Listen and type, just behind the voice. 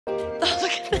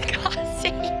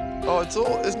Oh,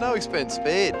 there's no expense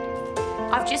spared.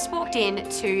 I've just walked in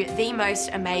to the most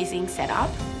amazing setup.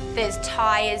 There's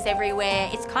tyres everywhere.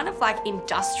 It's kind of like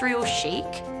industrial chic.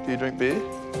 Do you drink beer?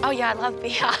 Oh, yeah, I love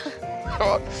beer.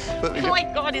 All right. Oh, my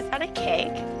God, is that a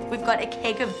keg? We've got a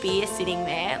keg of beer sitting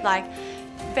there. Like,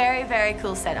 very, very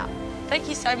cool setup. Thank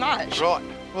you so much. Right.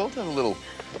 Well, have a little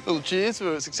cheers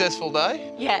for a successful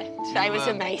day. Yeah, today was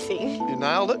amazing. You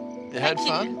nailed it. You had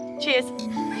fun. Cheers.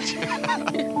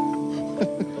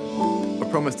 I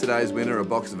promised today's winner a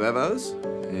box of Avos,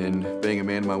 and being a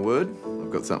man of my word,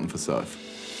 I've got something for Soph.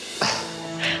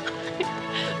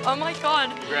 Oh, my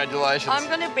God. Congratulations. I'm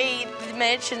going to be the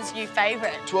mansion's new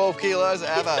favourite. 12 kilos of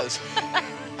Avos.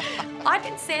 I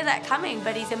didn't see that coming,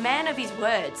 but he's a man of his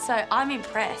word, so I'm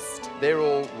impressed. They're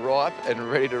all ripe and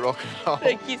ready to rock and roll.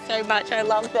 Thank you so much. I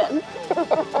love them.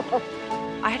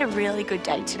 I had a really good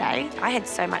day today. I had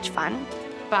so much fun,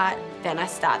 but then I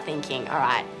start thinking, all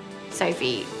right,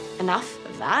 Sophie, enough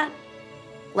of that.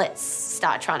 Let's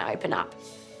start trying to open up.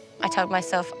 I told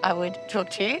myself I would talk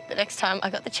to you the next time I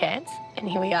got the chance, and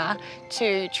here we are,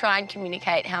 to try and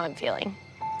communicate how I'm feeling.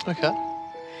 Okay.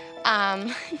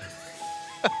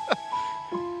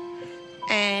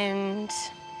 And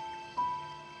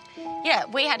yeah,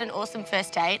 we had an awesome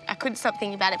first date. I couldn't stop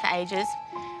thinking about it for ages.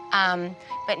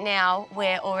 But now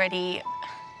we're already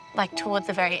like towards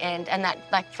the very end, and that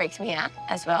like freaks me out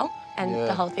as well. And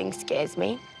the whole thing scares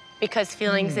me because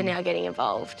feelings are now getting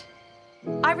involved.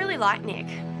 I really like Nick,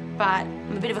 but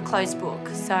I'm a bit of a closed book.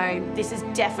 So this is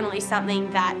definitely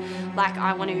something that like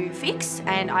I want to fix,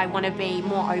 and I want to be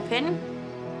more open.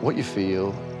 What you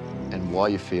feel and why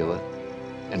you feel it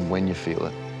and when you feel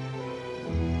it.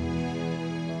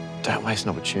 Don't waste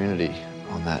an opportunity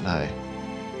on that, no.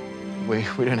 We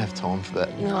don't have time for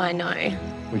that. No, I know.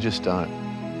 We just don't.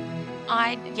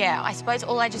 I suppose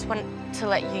all I just want to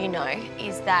let you know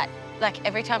is that, like,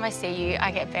 every time I see you,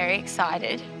 I get very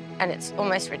excited, and it's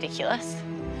almost ridiculous.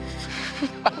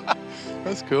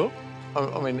 That's cool.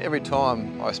 I mean, every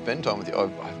time I spend time with you, I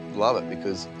love it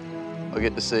because I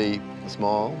get to see a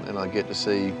smile and I get to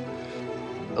see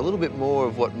a little bit more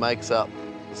of what makes up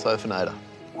the Sophinator.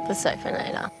 The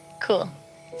Sophinator. Cool.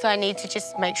 So I need to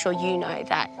just make sure you know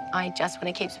that I just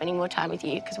want to keep spending more time with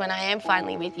you, because when I am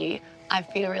finally with you, I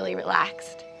feel really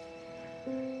relaxed.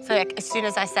 So like, as soon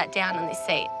as I sat down on this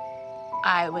seat,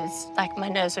 I was like, my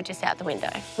nerves were just out the window.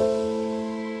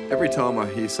 Every time I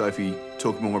hear Sophie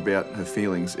talk more about her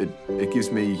feelings, it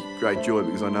gives me great joy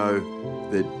because I know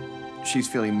that she's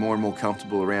feeling more and more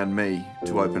comfortable around me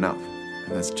to open up,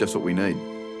 and that's just what we need.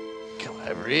 Come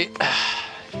over here.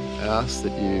 I ask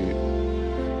that you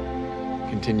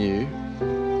continue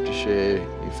to share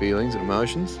your feelings and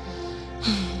emotions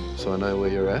so I know where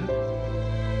you're at,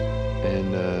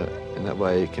 and that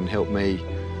way it can help me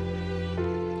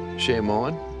share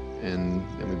mine, and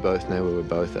we both know where we're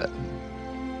both at.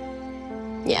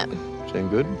 Yeah. Sound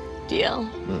good? Deal.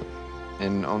 Yeah.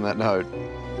 And on that note,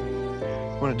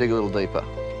 I want to dig a little deeper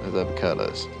with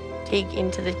avocados. Dig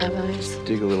into the avos.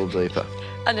 Dig a little deeper.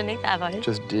 Underneath the avos.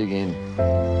 Just dig in.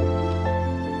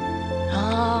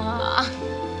 Ah.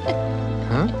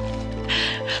 Huh?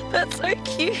 That's so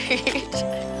cute.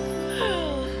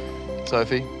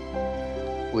 Sophie,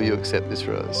 will you accept this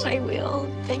rose? I will.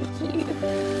 Thank you.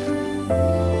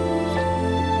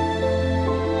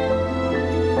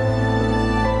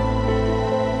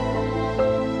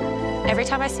 Every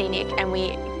time I see Nick and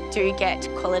we do get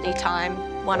quality time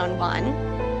one-on-one,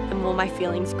 the more my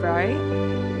feelings grow.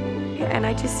 Yeah, and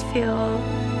I just feel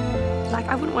like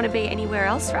I wouldn't want to be anywhere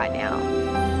else right now.